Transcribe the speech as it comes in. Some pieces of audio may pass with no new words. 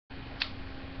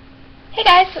Hey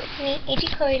guys, so it's me, AG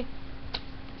Chloe,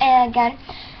 again,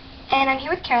 and I'm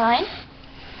here with Caroline,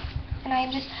 and I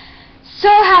am just so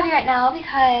happy right now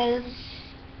because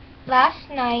last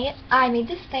night I made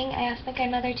this thing. I asked my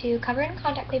grandmother to cover it in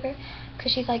contact paper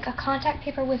because she's like a contact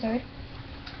paper wizard,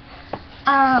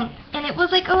 and it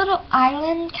was like a little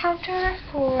island counter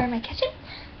for my kitchen,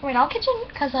 for my doll kitchen,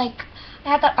 because like I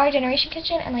had that Our Generation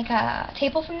kitchen and like a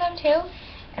table from them too.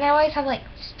 And I always have like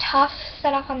stuff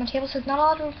set up on the table, so there's not a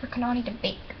lot of room for Kanani to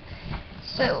bake.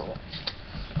 So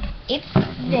it's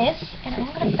this, and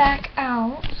I'm gonna back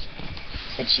out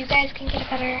so that you guys can get a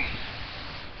better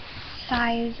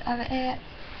size of it.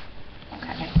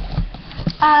 Okay.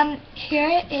 Here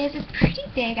it is. It's pretty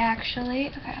big actually.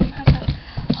 Okay, I'm gonna have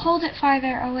to hold it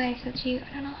farther away so that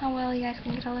I don't know how well you guys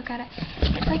can get a look at it.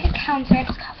 It's like a counter.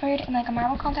 It's covered in like a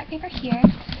marble contact paper here.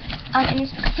 And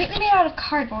it's completely made out of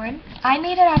cardboard. I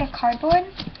made it out of cardboard,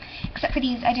 except for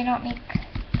these. I did not make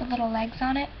the little legs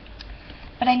on it,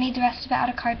 but I made the rest of it out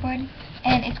of cardboard.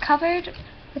 And it's covered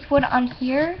with wood on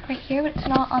here, right here, but it's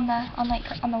not on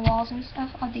the walls and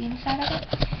stuff on the inside of it.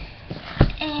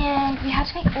 And we have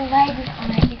to make legs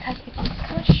on it because it's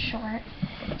kind of short,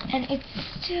 and it's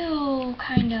still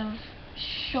kind of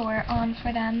short on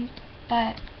for them,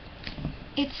 but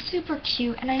it's super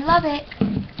cute, and I love it.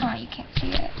 Oh, you can't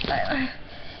see it, but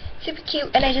super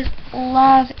cute, and I just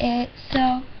love it. So,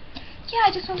 yeah,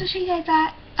 I just wanted to show you guys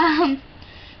that. It's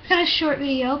kind of a short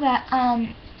video, but,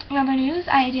 in other news,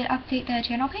 I did update the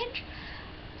channel page.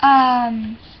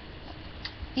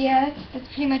 Yeah, that's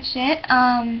pretty much it.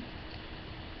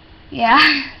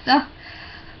 Yeah, so,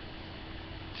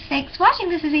 thanks for watching.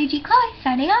 This is AG Chloe,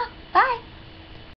 signing off. Bye!